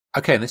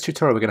Okay, in this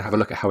tutorial, we're going to have a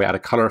look at how we add a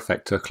color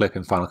effect to a clip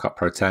in Final Cut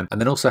Pro 10,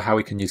 and then also how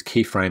we can use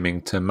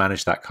keyframing to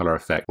manage that color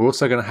effect. We're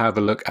also going to have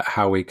a look at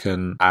how we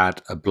can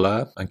add a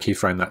blur and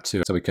keyframe that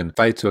too. So we can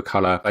fade to a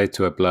color, fade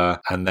to a blur,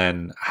 and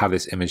then have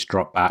this image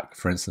drop back,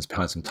 for instance,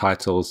 behind some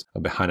titles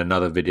or behind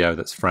another video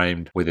that's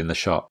framed within the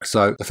shot.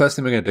 So the first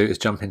thing we're going to do is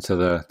jump into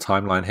the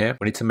timeline here.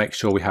 We need to make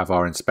sure we have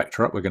our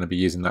inspector up. We're going to be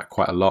using that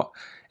quite a lot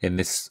in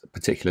this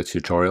particular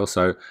tutorial.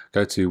 So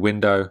go to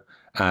Window,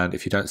 and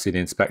if you don't see the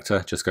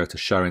inspector, just go to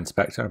Show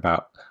Inspector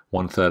about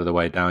 1/3 of the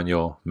way down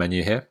your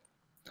menu here.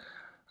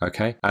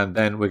 Okay, and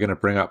then we're going to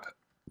bring up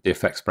the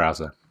effects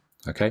browser.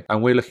 Okay,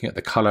 and we're looking at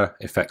the color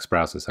effects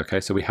browsers.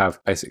 Okay, so we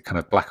have basic kind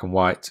of black and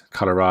white,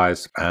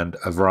 colorize, and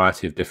a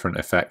variety of different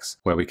effects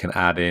where we can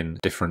add in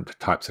different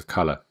types of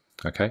color.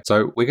 Okay,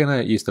 so we're going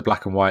to use the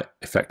black and white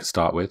effect to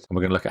start with, and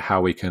we're going to look at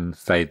how we can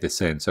fade this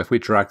in. So if we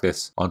drag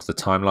this onto the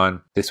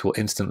timeline, this will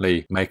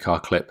instantly make our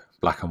clip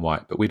black and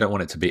white, but we don't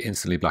want it to be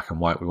instantly black and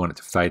white. We want it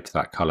to fade to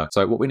that color.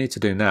 So what we need to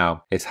do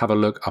now is have a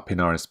look up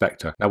in our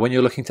inspector. Now, when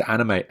you're looking to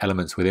animate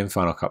elements within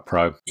Final Cut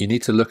Pro, you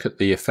need to look at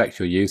the effect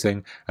you're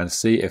using and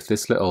see if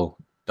this little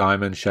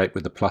diamond shape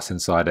with the plus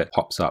inside it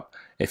pops up.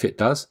 If it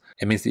does,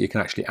 it means that you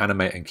can actually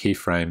animate and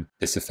keyframe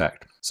this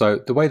effect. So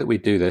the way that we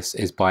do this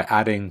is by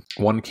adding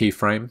one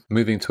keyframe,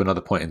 moving to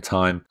another point in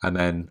time, and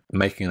then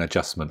making an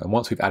adjustment. And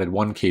once we've added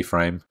one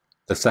keyframe,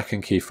 the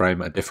second keyframe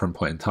at a different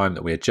point in time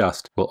that we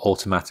adjust will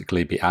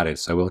automatically be added.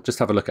 So we'll just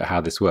have a look at how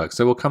this works.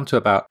 So we'll come to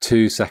about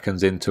 2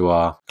 seconds into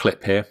our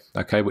clip here,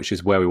 okay, which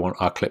is where we want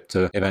our clip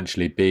to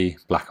eventually be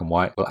black and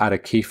white. We'll add a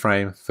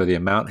keyframe for the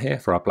amount here,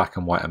 for our black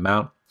and white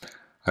amount,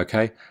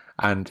 okay,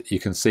 and you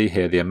can see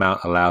here the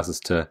amount allows us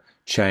to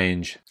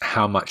change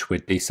how much we're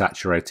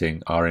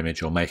desaturating our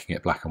image or making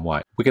it black and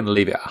white. We're going to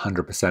leave it at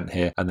 100%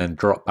 here and then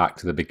drop back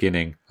to the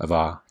beginning of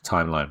our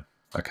timeline.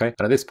 Okay,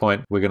 and at this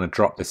point we're going to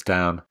drop this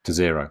down to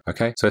 0.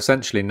 Okay, so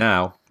essentially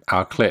now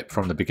our clip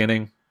from the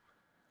beginning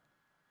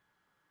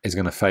is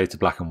going to fade to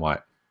black and white.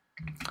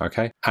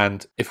 Okay,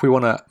 and if we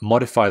want to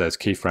modify those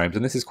keyframes,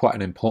 and this is quite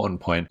an important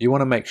point, you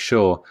want to make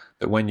sure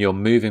that when you're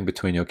moving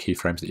between your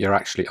keyframes that you're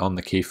actually on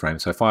the keyframe.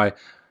 So if I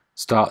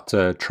start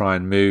to try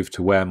and move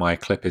to where my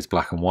clip is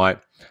black and white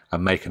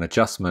and make an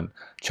adjustment,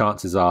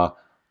 chances are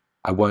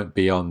I won't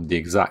be on the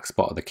exact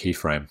spot of the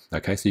keyframe.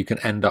 Okay, so you can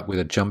end up with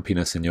a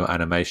jumpiness in your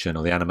animation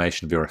or the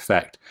animation of your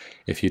effect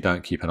if you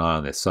don't keep an eye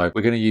on this. So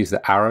we're going to use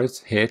the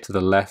arrows here to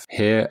the left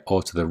here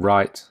or to the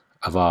right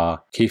of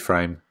our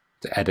keyframe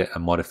to edit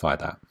and modify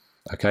that.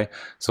 Okay,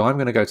 so I'm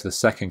going to go to the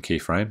second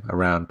keyframe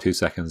around 2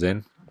 seconds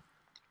in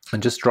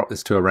and just drop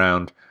this to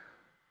around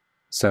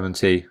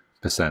 70%.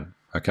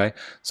 Okay,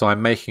 so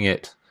I'm making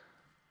it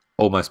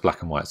almost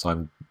black and white. So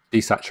I'm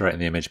desaturating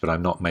the image, but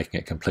I'm not making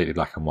it completely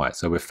black and white.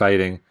 So we're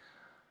fading,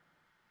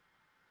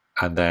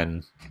 and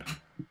then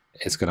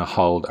it's going to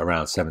hold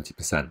around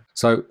 70%.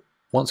 So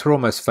once we're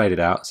almost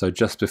faded out, so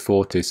just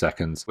before 2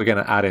 seconds, we're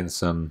going to add in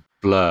some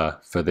blur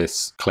for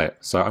this clip.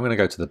 So I'm going to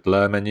go to the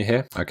blur menu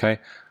here, okay, and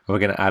we're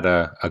going to add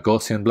a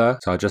Gaussian blur.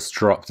 So I'll just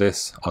drop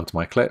this onto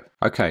my clip.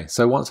 Okay,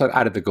 so once I've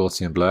added the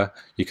Gaussian blur,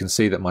 you can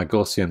see that my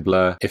Gaussian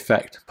blur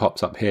effect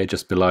pops up here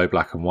just below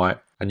black and white.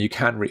 And you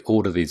can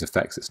reorder these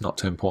effects. It's not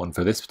too important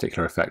for this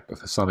particular effect, but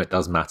for some it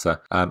does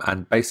matter.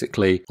 And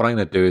basically what I'm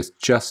going to do is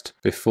just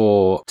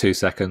before 2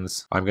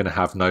 seconds, I'm going to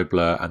have no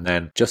blur. And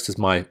then just as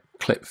my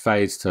clip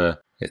fades to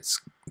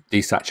its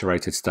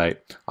desaturated state,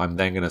 I'm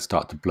then going to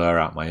start to blur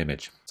out my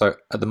image. So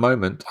at the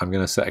moment, I'm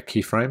going to set a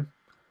keyframe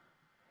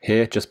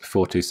here just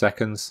before 2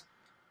 seconds.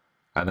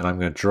 And then I'm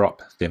going to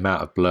drop the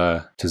amount of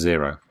blur to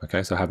 0.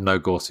 Okay, so I have no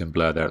Gaussian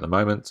blur there at the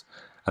moment.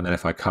 And then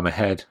if I come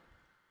ahead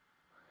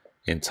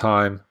in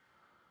time,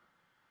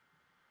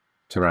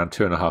 to around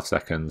 2.5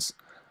 seconds,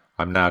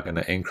 I'm now going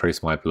to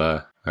increase my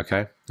blur,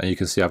 okay? And you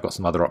can see I've got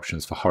some other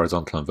options for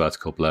horizontal and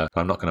vertical blur, but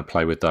I'm not going to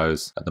play with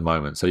those at the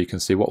moment. So you can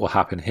see what will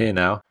happen here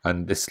now,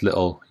 and this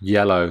little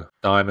yellow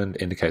diamond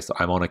indicates that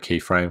I'm on a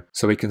keyframe.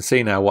 So we can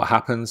see now what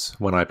happens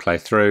when I play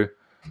through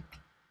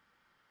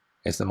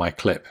is that my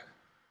clip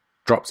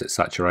drops its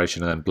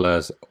saturation and then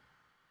blurs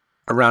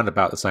around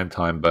about the same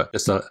time, but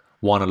just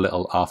one a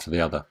little after the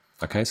other,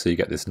 okay? So you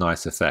get this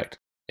nice effect.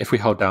 If we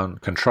hold down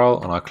Control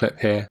on our clip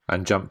here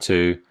and jump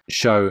to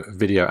Show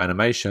Video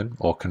Animation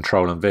or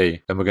Control and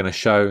V, then we're going to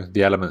show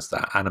the elements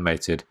that are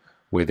animated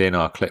within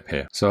our clip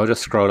here. So I'll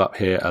just scroll up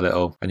here a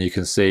little and you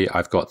can see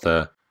I've got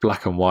the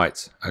black and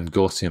white and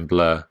Gaussian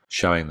blur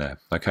showing there.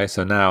 Okay,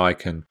 so now I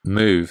can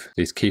move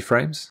these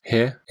keyframes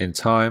here in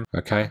time.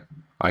 Okay,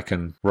 I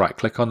can right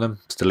click on them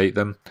to delete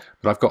them,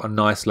 but I've got a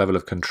nice level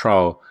of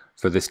control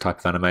for this type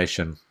of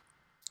animation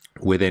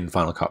within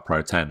Final Cut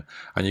Pro 10.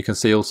 And you can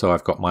see also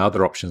I've got my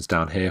other options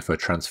down here for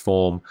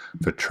transform,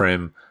 for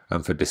trim,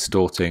 and for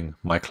distorting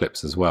my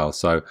clips as well.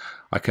 So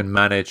I can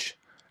manage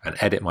and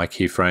edit my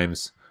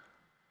keyframes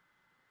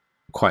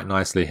quite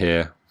nicely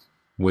here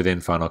within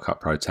Final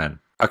Cut Pro 10.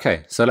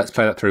 Okay, so let's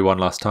play that through one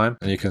last time.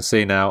 And you can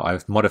see now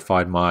I've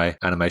modified my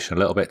animation a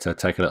little bit to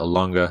take a little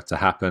longer to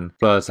happen.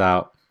 Blurs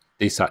out,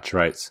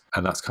 desaturates,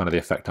 and that's kind of the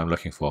effect I'm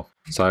looking for.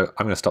 So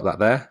I'm going to stop that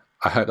there.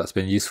 I hope that's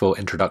been a useful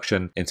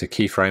introduction into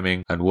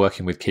keyframing and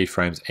working with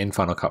keyframes in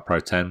Final Cut Pro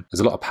 10. There's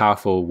a lot of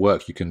powerful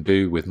work you can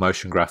do with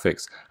motion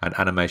graphics and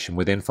animation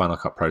within Final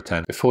Cut Pro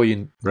 10 before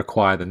you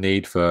require the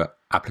need for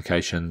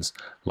applications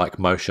like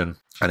motion,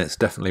 and it's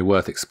definitely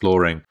worth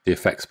exploring the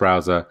effects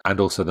browser and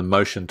also the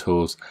motion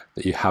tools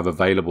that you have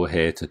available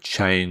here to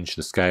change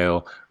the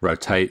scale,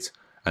 rotate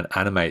and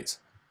animate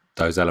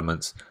those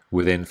elements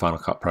within Final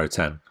Cut Pro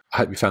 10. I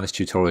hope you found this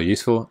tutorial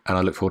useful, and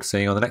I look forward to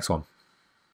seeing you on the next one.